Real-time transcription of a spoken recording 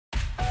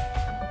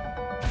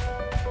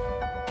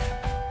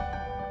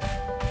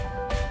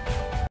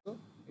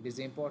It is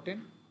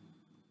important.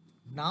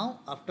 Now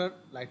after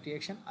light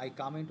reaction, I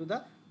come into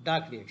the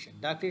dark reaction.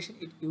 Dark reaction,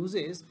 it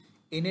uses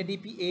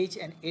NADPH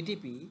and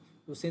ATP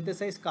to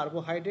synthesize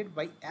carbohydrate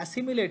by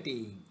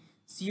assimilating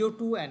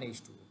CO2 and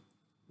H2O.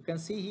 You can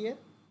see here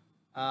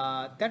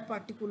that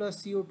particular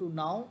CO2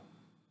 now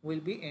will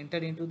be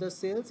entered into the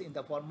cells in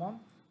the form of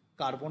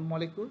carbon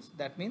molecules.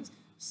 That means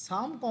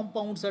some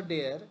compounds are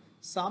there,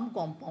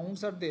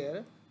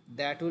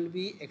 that will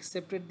be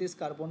accepted this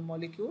carbon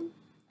molecule,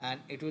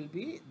 and it will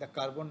be, the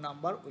carbon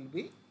number will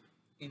be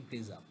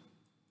increase up.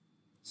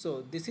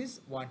 So this is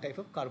one type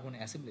of carbon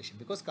assimilation,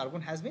 because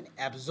carbon has been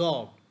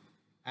absorbed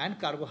and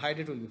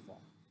carbohydrate will be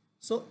formed.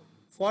 So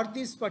for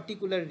this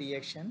particular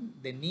reaction,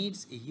 they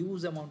needs a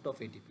huge amount of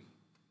ATP.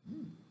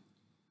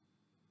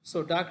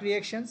 So dark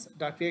reaction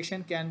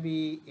can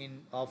be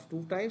of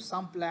two types.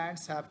 Some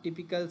plants have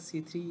typical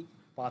C3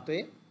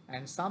 pathway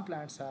and some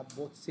plants have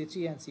both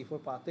C3 and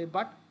C4 pathway,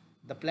 but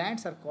the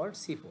plants are called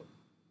C4.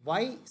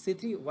 Why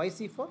C3, why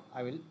C4?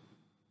 I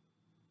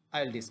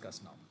will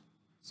discuss now.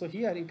 So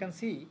here you can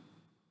see,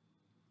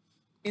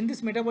 in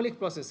this metabolic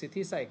process,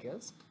 C3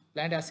 cycles,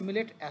 plant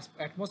assimilate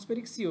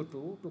atmospheric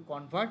CO2 to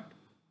convert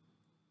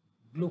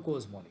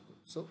glucose molecule.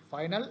 So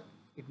final,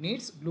 it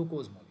needs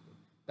glucose molecule.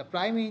 The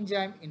prime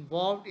enzyme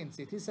involved in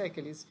C3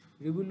 cycle is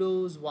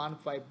ribulose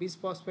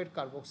 1,5-bisphosphate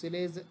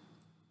carboxylase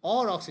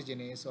or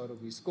oxygenase or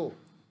Rubisco.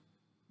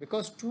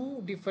 Because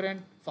two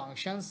different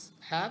functions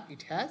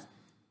it has,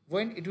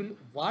 when it will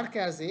work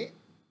as a,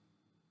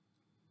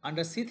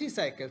 under C3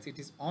 cycles, it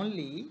is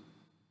only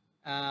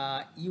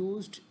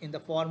used in the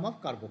form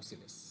of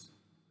carboxylase.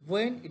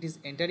 When it is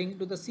entering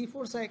into the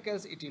C4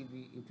 cycles, it will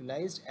be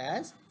utilized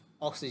as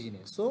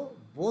oxygenase. So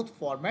both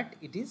format,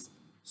 it is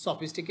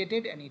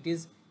sophisticated and it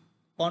is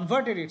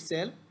converted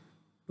itself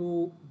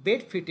to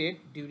bed fitted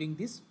during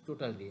this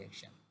total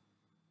reaction.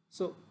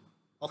 So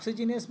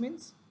oxygenase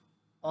means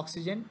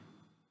oxygen,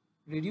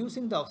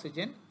 reducing the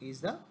oxygen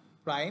is the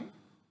prime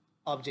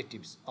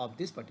objectives of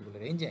this particular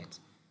enzymes.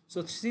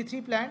 So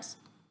C3 plants,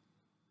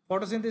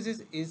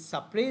 photosynthesis is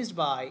suppressed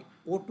by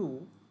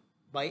O2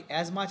 by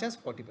as much as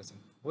 40%.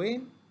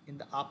 When in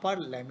the upper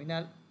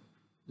laminar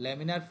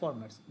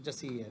formats, just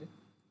see here,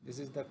 this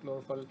is the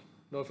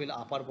chlorophyll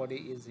upper body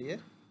is here,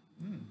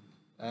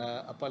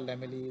 upper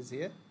lamellae is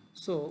here.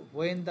 So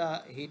when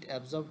the heat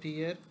absorbed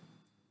here,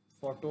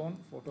 photon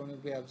will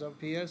be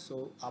absorbed here,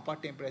 so upper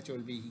temperature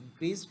will be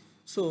increased.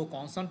 So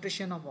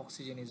concentration of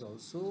oxygen is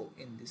also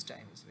in this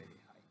time is very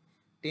high.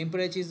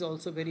 Temperature is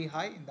also very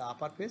high in the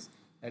upper phase,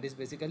 that is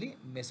basically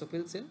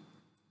mesophyll cell,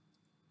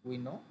 we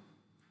know.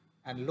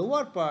 And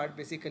lower part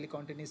basically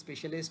contains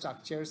specialized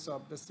structures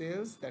of the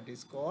cells, that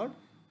is called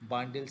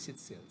bundle sheath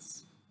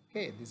cells.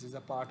 Okay, this is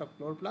a part of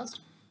chloroplast.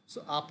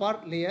 So upper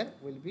layer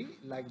will be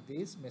like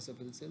this,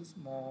 mesophyll cells,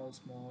 small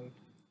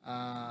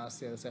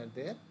cells are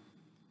there,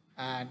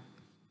 and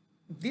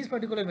this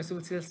particular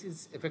mesophyll cells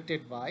is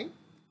affected by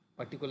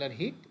particular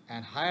heat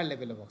and higher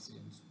level of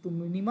oxygen. To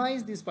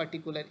minimize these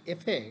particular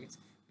effects,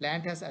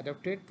 plant has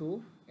adapted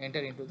to enter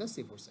into the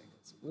C4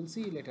 cycles. We'll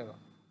see later on.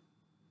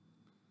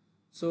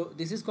 So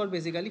this is called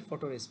basically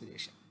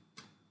photorespiration.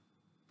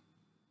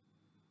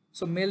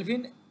 So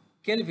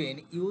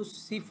Kelvin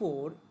used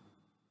C4,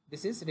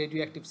 this is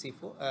radioactive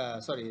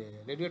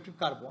radioactive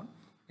carbon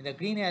in the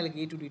green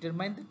algae to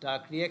determine the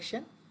dark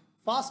reaction.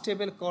 Fast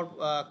stable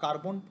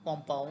carbon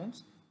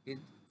compounds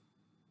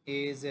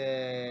is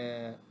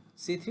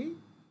C3.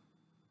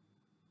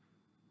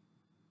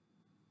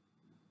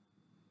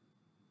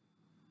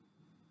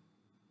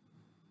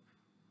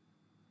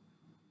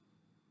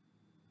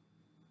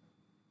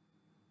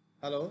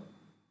 Hello,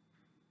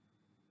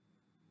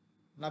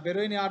 না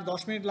বেরোয়নি, আর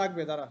 10 minute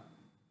লাগবে, দাঁড়া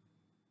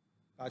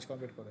কাজ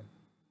complete করে,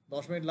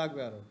 10 minute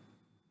লাগবে আরো।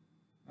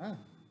 হ্যাঁ,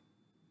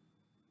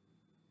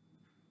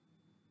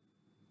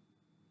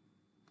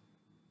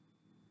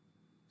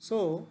 so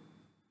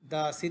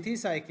the C3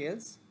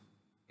 cycles,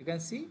 you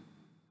can see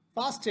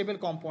fast stable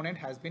component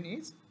has been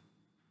is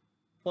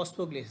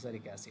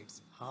phosphoglyceric acids.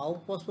 How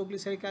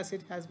phosphoglyceric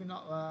acid has been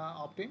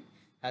obtained,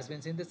 has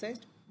been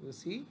synthesized? We'll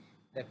see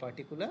that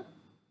particular,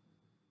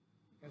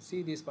 you can see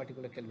this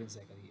particular Kelvin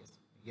cycle.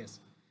 Yes.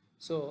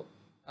 So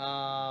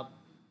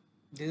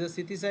these are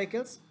C3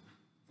 cycles.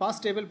 Fast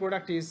stable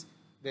product is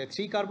the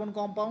 3 carbon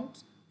compounds,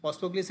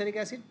 phosphoglyceric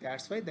acid,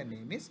 that's why the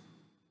name is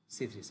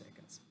C3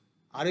 cycles.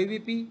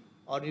 RUBP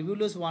or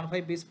ribulose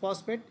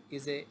 1,5-bisphosphate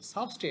is a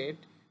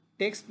substrate,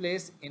 takes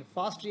place in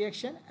fast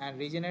reaction and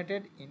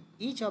regenerated in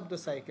each of the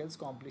cycles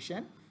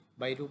completion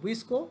by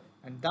Rubisco,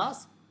 and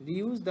thus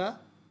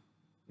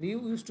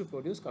reused to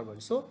produce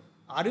carbohydrate. So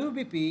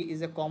RUBP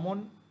is a common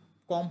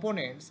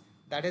components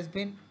that has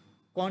been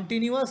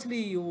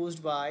continuously used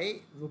by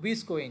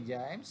Rubisco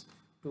enzymes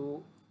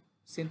to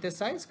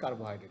synthesize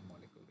carbohydrate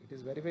molecule. It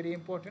is very, very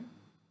important.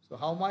 So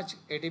how much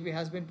ATP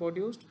has been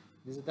produced?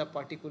 This is the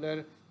particular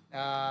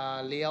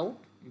layout.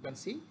 You can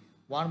see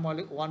 1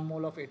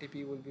 mole of ATP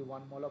will be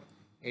 1 mole of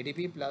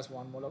ADP plus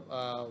 1 mole of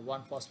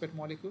 1 phosphate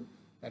molecule.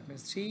 That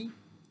means 3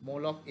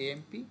 mole of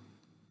AMP.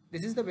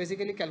 This is the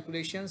basically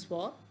calculations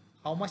for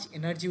how much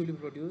energy will be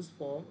produced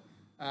for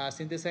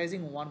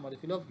synthesizing one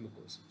molecule of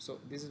glucose. So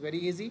this is very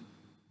easy.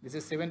 This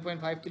is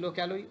 7.5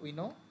 kilocalorie. We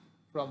know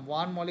from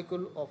one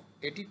molecule of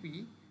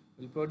ATP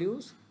will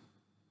produce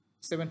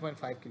 7.5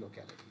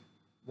 kilocalorie.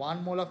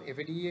 1 mole of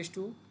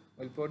FADH2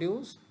 will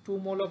produce 2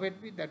 mole of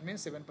ATP, that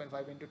means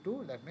 7.5 into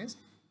 2, that means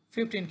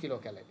 15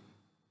 kilocalorie.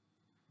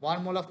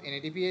 1 mole of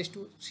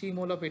NADPH2, 3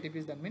 mole of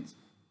ATP, that means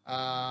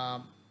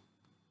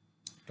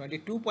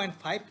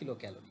 22.5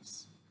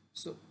 kilocalories.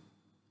 So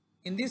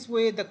in this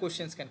way the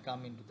questions can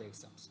come into the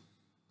exams.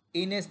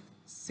 In a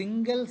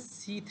single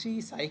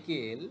C3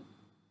 cycle,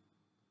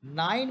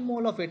 9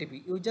 mole of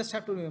ATP, you just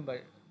have to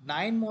remember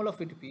 9 mole of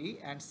ATP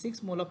and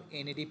 6 mole of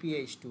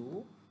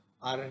NADPH2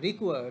 are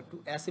required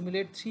to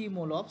assimilate 3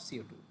 mole of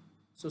CO2.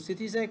 So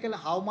C3 cycle,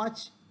 how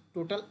much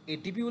total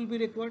ATP will be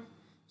required?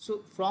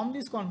 So from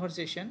this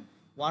conversation,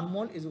 1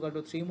 mole is equal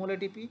to 3 mole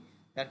ATP,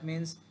 that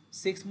means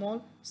 6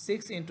 mole,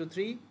 6 into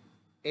 3,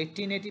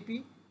 18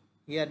 ATP,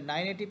 here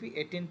 9 ATP,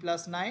 18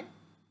 plus 9,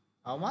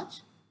 how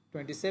much?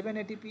 27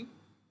 ATP,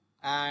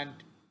 and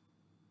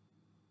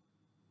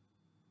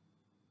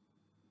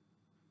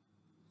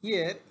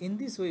here in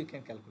this way you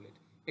can calculate.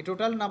 A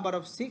total number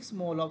of 6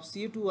 mole of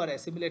CO2 are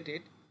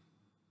assimilated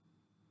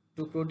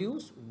to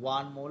produce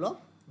 1 mole of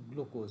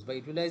glucose by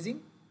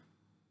utilizing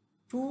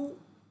 2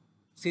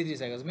 C3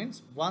 cycles,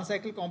 means one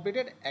cycle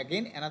completed,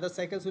 again another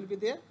cycles will be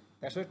there.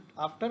 That's why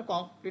after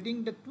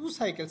completing the 2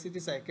 cycles,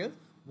 C3 cycles,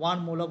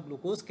 1 mole of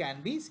glucose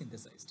can be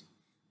synthesized.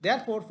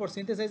 Therefore, for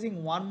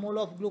synthesizing 1 mole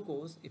of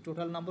glucose, a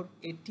total number of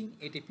 18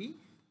 ATP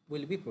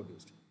will be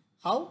produced.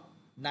 How?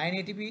 9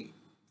 ATP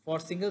for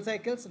single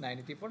cycles, 9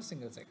 ATP for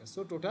single cycles.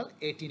 So total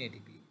 18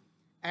 ATP.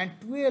 And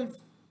 12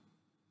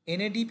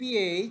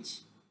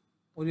 NADPH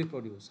will be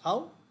produced.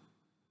 How?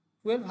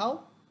 12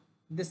 how?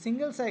 In the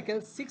single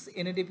cycle, 6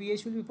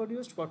 NADPH will be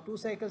produced. For 2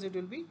 cycles, it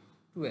will be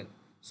 12.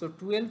 So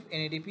 12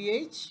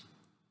 NADPH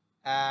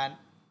and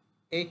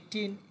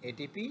 18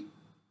 ATP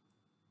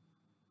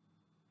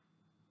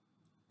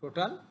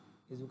total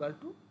is equal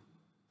to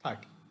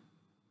 30.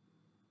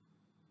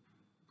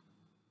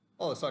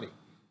 Oh, sorry.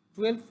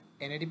 12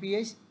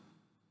 NADPH,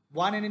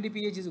 1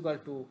 NADPH is equal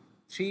to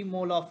 3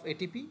 mole of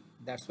ATP.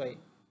 That's why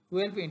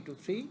 12 into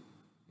 3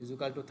 is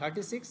equal to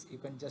 36. You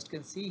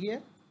can see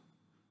here.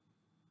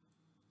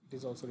 It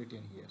is also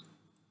written here.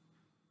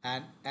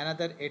 And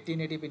another 18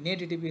 ATP, net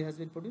ATP has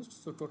been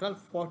produced. So total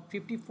for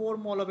 54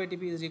 mole of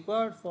ATP is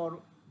required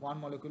for 1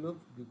 molecule of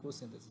glucose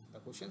synthesis. The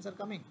questions are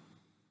coming.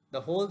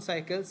 The whole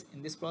cycles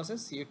in this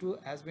process,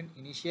 CO2 has been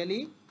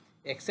initially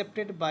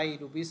accepted by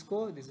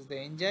Rubisco. This is the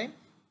enzyme.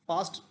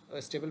 First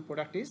stable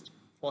product is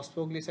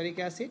phosphoglyceric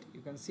acid.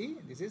 You can see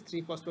this is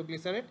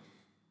 3-phosphoglycerate.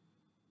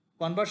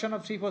 Conversion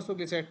of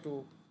 3-phosphoglycerate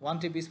to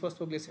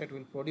 1,3-bisphosphoglycerate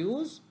will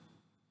produce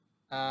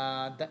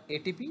the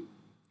ATP,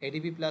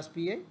 ADP plus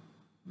PI.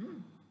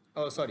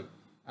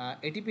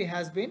 ATP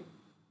has been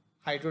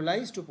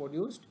hydrolyzed to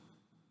produce.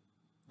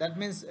 That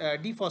means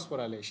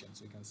dephosphorylation.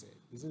 So you can say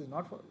this is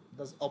not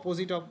the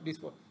opposite of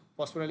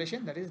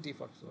phosphorylation, that is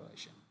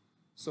dephosphorylation.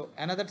 So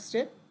another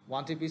step,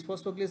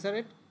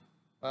 1,3-bisphosphoglycerate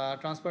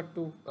transferred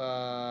to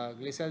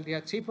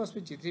glyceraldehyde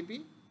 3-phosphate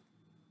G3P.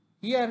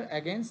 Here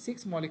again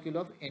 6 molecule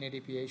of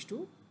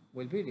NADPH2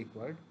 will be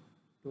required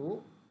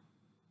to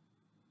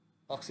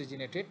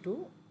oxygenated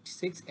to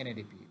 6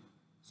 NADP.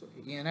 So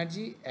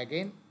energy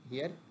again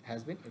here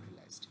has been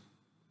utilized.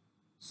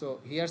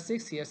 So here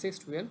 6, here 6,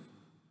 12.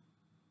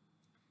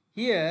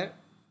 Here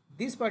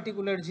this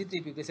particular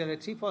G3P,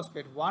 glyceraldehyde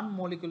 3-phosphate, 1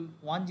 molecule,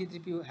 1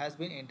 G3P has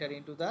been entered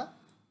into the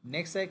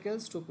next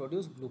cycles to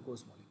produce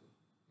glucose molecule.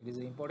 It is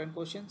an important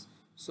question.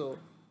 So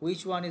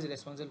which one is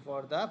responsible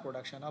for the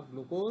production of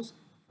glucose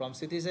from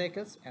C3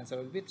 cycles? Answer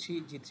will be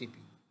 3 G3P.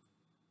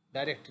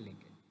 Direct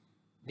linkage.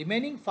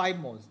 Remaining 5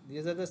 moles,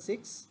 these are the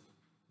 6.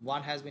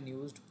 1 has been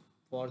used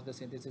for the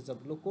synthesis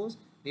of glucose.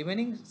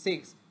 Remaining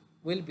 6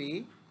 will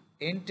be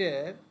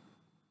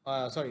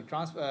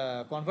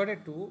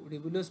converted to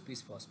ribulose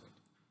bisphosphate.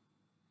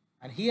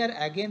 And here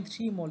again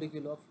 3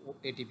 molecule of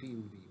ATP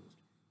will be used.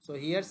 So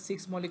here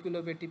 6 molecule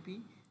of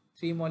ATP,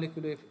 3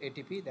 molecule of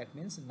ATP, that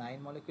means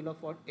 9 molecule of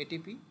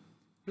ATP,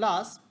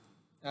 plus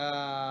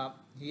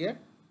here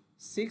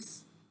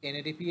 6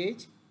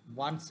 NADPH,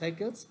 1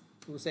 cycles,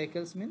 2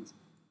 cycles means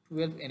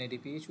 12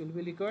 NADPH will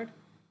be required.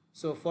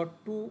 So for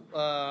two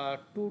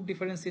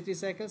different C3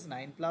 cycles,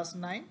 9 plus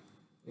 9,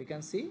 we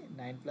can see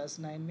 9 plus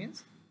 9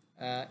 means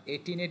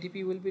 18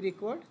 ATP will be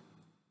required.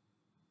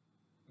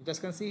 You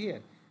just can see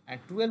here. And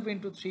 12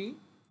 into 3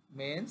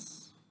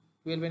 means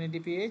 12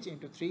 NADPH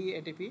into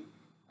 3 ATP.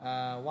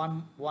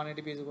 1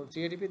 ATP is equal to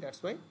 3 ATP.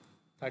 That's why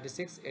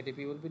 36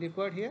 ATP will be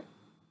required here.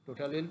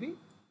 Total will be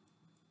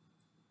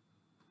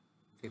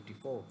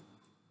 54.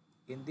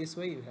 In this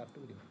way you have to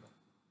remember.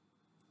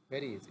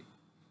 Very easy.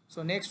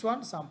 So next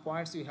one, some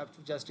points you have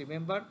to just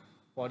remember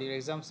for your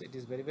exams. It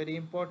is very, very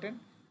important.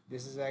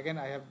 This is again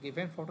I have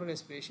given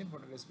photorespiration.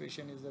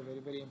 Photorespiration is a very,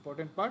 very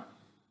important part.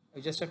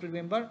 You just have to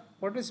remember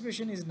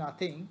photorespiration is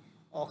nothing.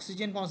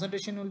 Oxygen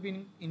concentration will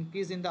be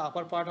increased in the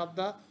upper part of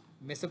the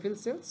mesophyll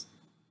cells.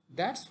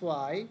 That's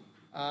why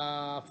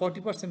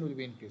 40% will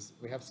be increased.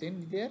 We have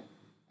seen there,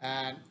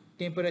 and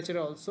temperature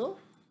also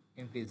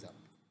increase up.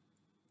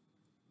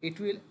 It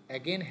will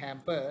again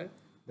hamper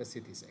the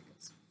C3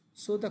 cycles.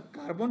 So the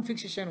carbon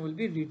fixation will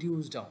be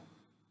reduced down.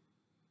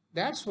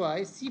 That's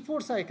why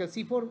C4 cycle,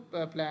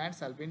 C4 plants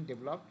have been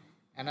developed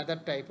another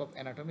type of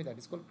anatomy that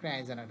is called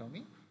Crane's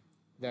anatomy,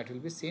 that will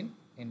be seen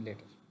in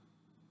later.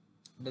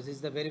 This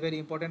is the very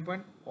important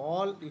point.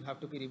 All you have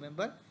to be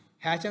remember.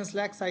 Hatch and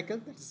slack cycle,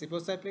 that is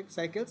C4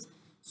 cycles.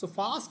 So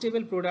fast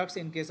stable products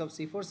in case of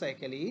C4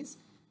 cycle is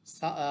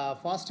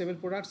fast stable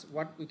products.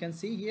 What we can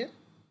see here,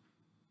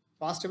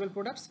 fast stable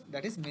products,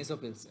 that is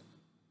mesophyll cell.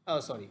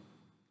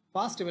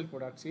 Fast stable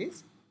products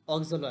is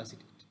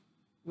oxaloacetate.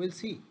 We'll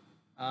see.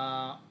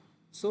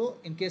 So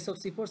in case of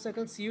C4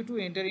 cycle,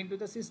 CO2 enter into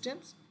the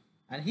systems,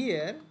 and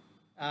here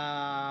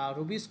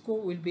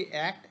Rubisco will be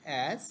act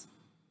as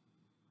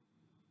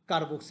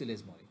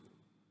carboxylase molecule.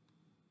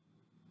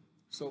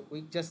 So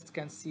we just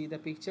can see the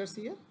pictures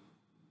here.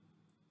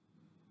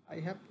 I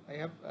have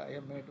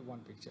made one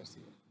pictures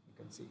here. You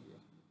can see here.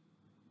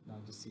 Now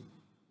just see.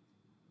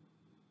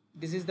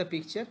 This is the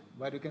picture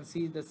where you can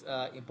see this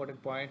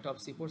important point of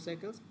C4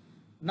 cycles.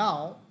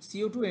 Now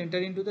CO2 enter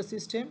into the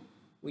system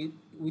with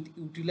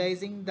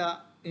utilizing the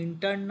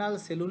internal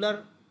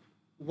cellular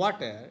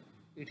water.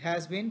 It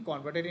has been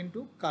converted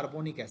into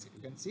carbonic acid.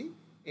 You can see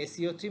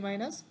ACO3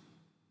 minus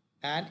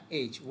and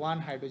H, one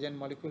hydrogen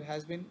molecule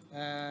has been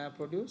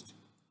produced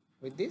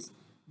with this.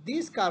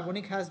 This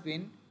carbonic has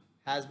been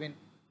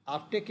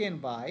uptaken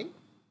by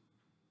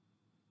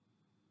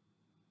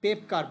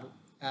PEP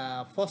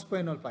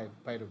phosphoenol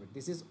pyruvate.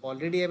 This is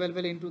already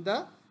available into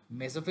the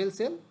mesophyll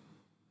cell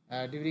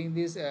during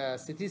this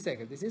C3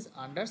 cycle. This is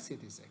under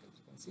C3 cycle.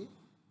 You can see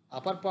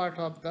upper part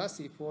of the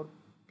C4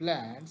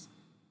 plants,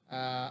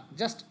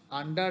 just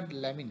under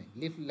laminae,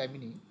 leaf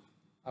laminae,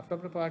 upper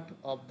part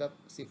of the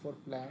C4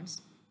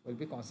 plants will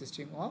be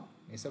consisting of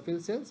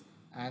mesophyll cells,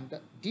 and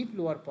the deep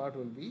lower part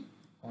will be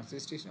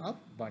consisting of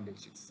bundle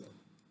sheath cell.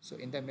 So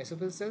in the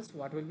mesophyll cells,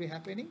 what will be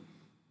happening?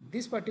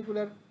 This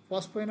particular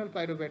phosphoenol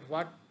pyruvate,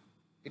 what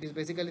it is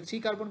basically 3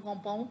 carbon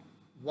compound,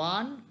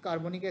 1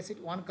 carbonic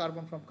acid, 1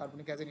 carbon from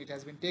carbonic acid it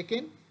has been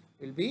taken,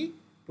 will be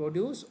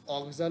produce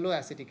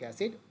oxaloacetic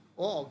acid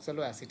or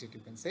oxaloacetate, you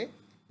can say.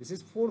 This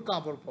is 4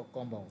 carbon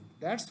compound.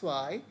 That's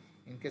why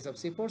in case of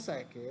C4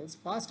 cycles,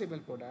 fast stable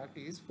product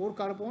is 4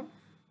 carbon.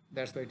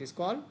 That's why it is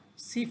called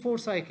C4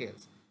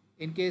 cycles.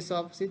 In case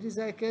of C3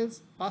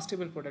 cycles, fast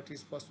stable product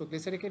is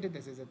phosphoglyceric acid.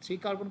 This is a 3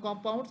 carbon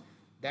compounds.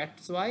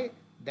 That's why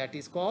that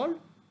is called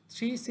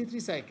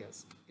C3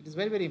 cycles. It is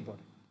very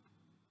important.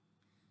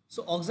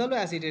 So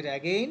oxaloacetate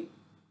again,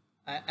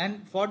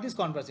 and for this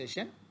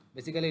conversion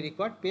basically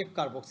required PEP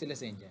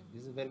carboxylase enzyme.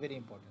 This is very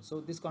important.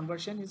 So this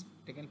conversion is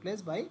taken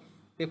place by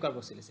PEP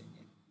carboxylase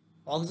enzyme.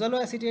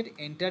 Oxaloacetate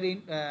enter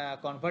in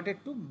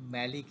converted to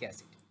malic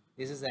acid.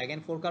 This is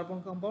again 4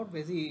 carbon compound,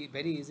 very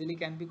easily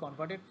can be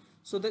converted.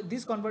 So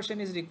this conversion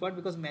is required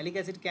because malic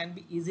acid can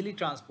be easily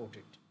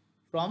transported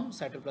from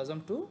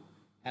cytoplasm to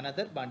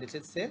another bundle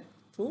cell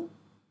through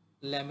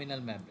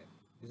laminal membrane.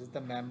 This is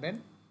the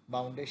membrane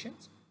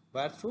foundations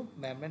where through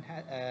membrane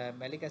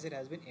malic acid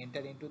has been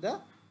entered into the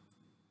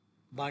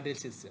bundle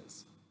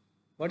cells.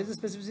 What is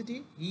the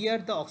specificity? Here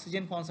the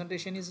oxygen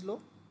concentration is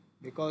low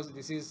because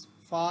this is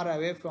far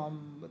away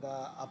from the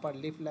upper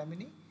leaf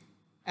laminae,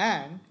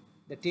 and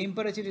the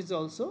temperature is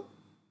also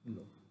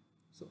low.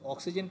 So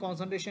oxygen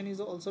concentration is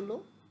also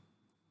low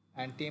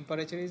and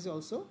temperature is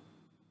also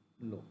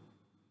low.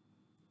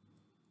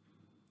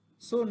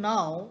 So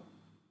now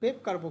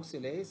PEP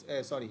carboxylase,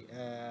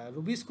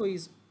 Rubisco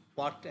is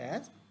worked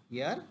as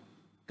here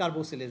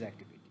carboxylase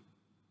activity.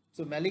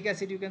 So malic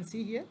acid, you can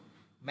see here,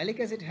 malic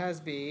acid has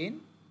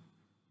been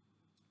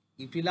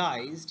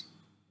utilized,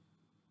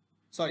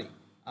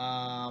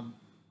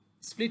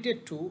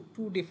 splitted to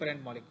 2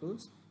 different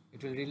molecules.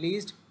 It will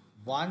released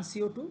 1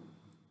 CO2,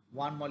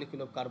 1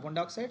 molecule of carbon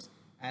dioxide,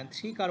 and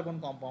 3 carbon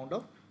compound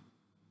of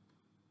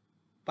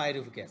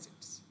pyruvic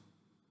acids.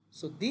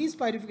 So these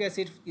pyruvic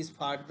acid is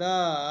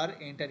further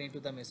entered into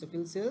the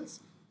mesophyll cells.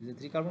 This is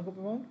 3 carbon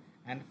compound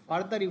and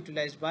further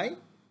utilized by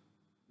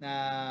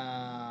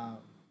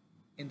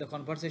in the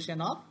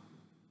conversion of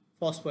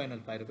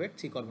phosphoenol pyruvate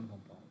 3 carbon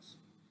compounds.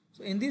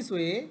 So in this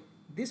way,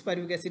 this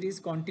pyruvic acid is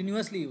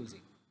continuously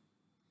using.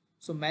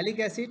 So malic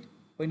acid,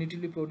 when it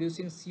will be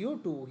producing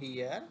CO2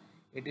 here,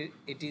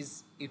 it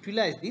is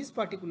utilized this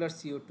particular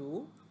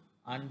CO2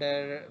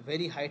 under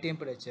very high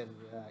temperature.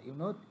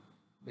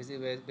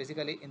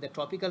 Basically in the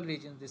tropical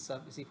regions, these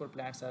C4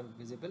 plants are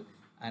visible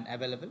and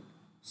available.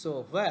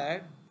 So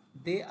where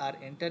they are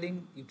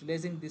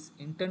utilizing this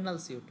internal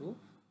CO2,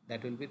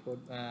 that will be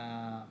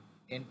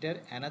enter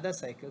another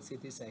cycle,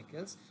 C3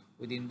 cycles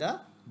within the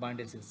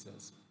bundle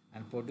cells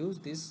and produce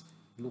this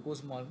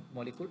glucose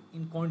molecule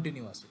in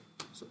continuous way.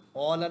 So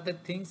all other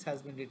things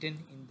has been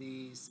written in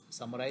the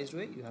summarized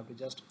way. You have to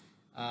just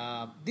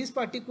this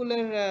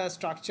particular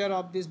structure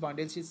of these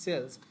bundle sheath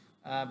cells,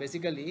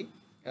 basically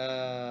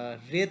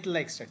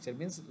wreath-like structure,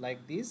 means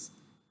like this,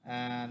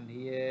 and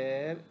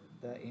here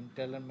the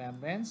internal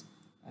membranes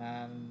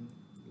and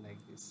like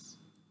this.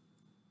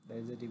 There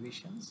is a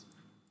divisions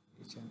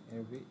each and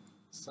every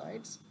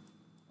sides,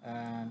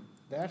 and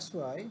that's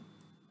why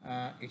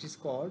it is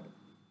called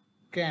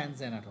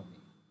Cran's anatomy.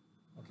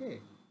 Okay,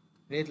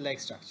 wreath-like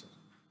structure.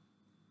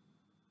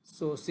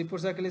 So C4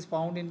 cycle is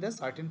found in the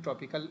certain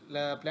tropical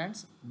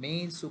plants,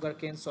 maize,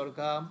 sugarcane,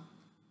 sorghum,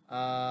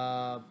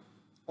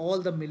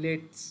 all the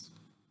millets,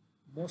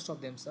 most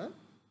of them are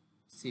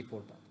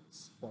C4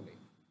 pathways following.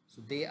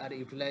 So they are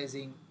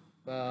utilizing,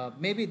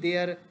 maybe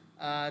they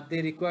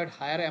required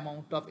higher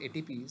amount of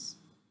ATPs,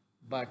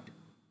 but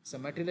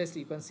some materials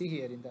you can see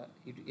here in the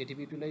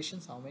ATP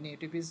utilizations, how many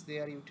ATPs they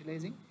are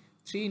utilizing.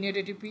 3 net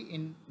ATP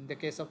in the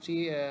case of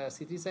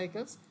C3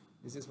 cycles.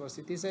 This is for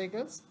C3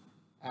 cycles,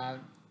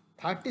 and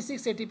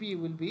 36 ATP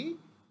will be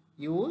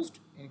used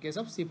in case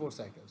of C4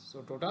 cycles.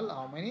 So total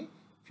how many?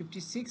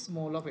 56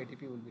 mole of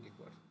ATP will be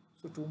required.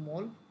 So 2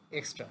 mole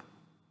extra.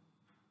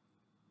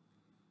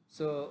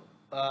 So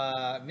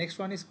next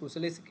one is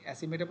crucialic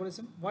acid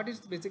metabolism. What is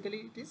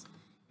basically it is?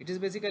 It is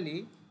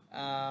basically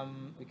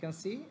we can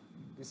see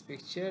this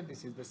picture.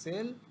 This is the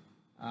cell,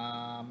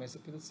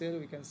 mesophyll cell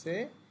we can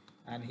say,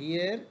 and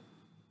here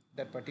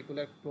that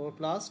particular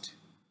chloroplast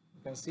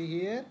you can see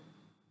here.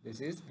 This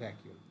is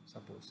vacuole.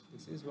 Suppose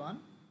this is one.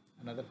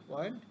 Another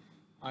point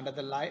under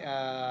the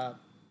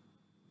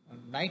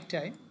night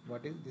time.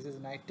 What is this? Is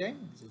night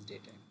time. This is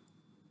daytime.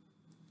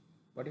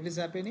 What it is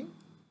happening?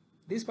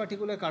 These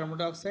particular carbon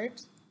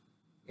dioxides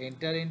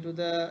enter into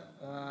the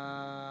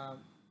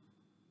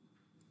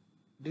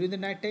during the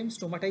night time.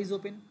 Stomata is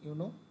open. You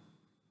know,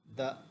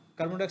 the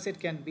carbon dioxide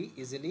can be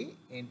easily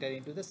enter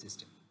into the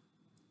system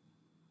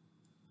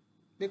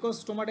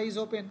because stomata is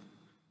open.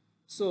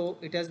 So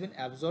it has been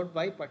absorbed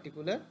by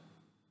particular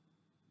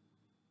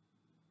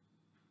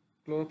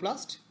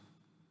chloroplast,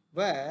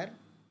 where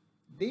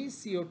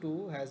this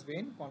CO2 has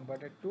been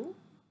converted to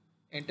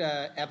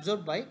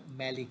absorbed by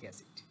malic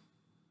acid.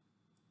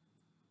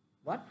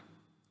 What?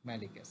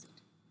 Malic acid.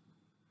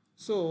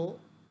 So,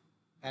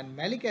 and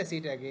malic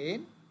acid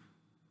again,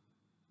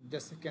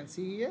 just you can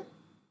see here,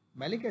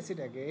 malic acid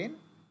again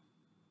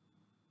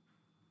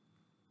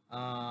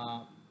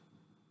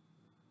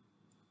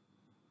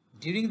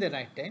during the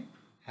night time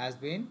has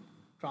been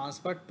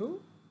transferred to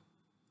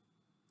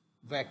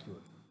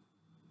vacuole.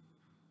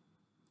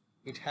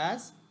 It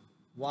has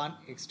one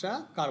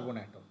extra carbon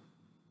atom.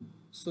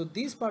 So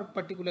this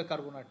particular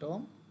carbon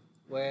atom,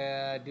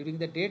 where during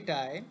the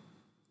daytime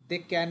they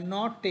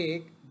cannot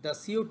take the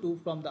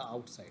CO2 from the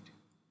outside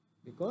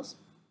because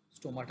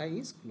stomata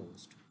is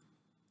closed.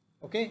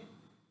 Okay,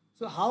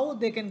 so how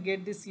they can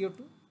get this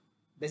CO2?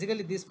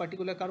 Basically this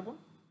particular carbon,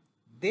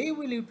 they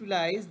will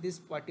utilize this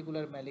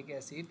particular malic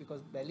acid,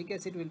 because malic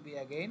acid will be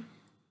again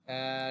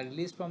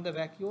released from the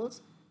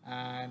vacuoles,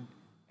 and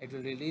it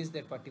will release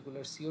that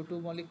particular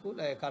CO2 molecule,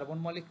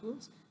 carbon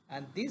molecules,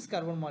 and these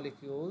carbon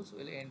molecules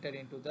will enter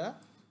into the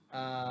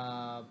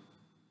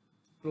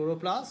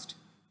chloroplast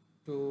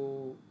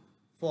to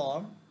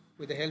form,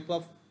 with the help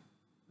of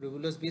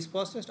ribulose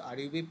bisphosphate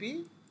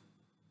RUBP,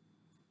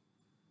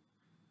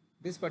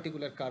 this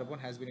particular carbon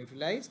has been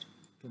utilized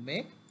to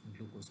make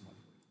glucose molecule.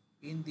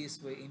 In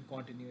this way, in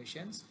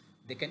continuations,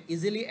 they can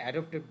easily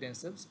adapt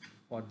themselves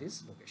for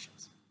these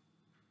locations.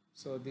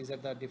 So these are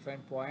the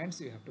different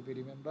points you have to be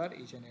remembered.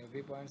 Each and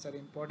every points are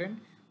important.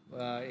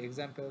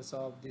 Examples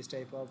of this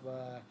type of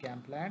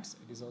CAM plants,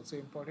 it is also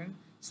important.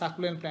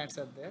 Succulent plants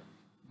are there.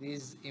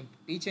 These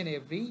each and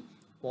every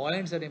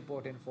points are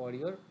important for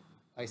your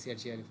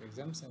ICAR-JRF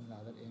exams and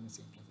other AMC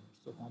exams.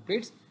 So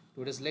completes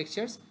today's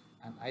lectures,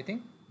 and I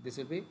think this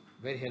will be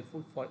very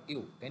helpful for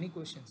you. Any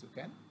questions you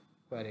can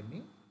query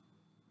me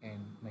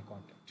in my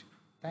contact.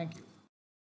 Thank you.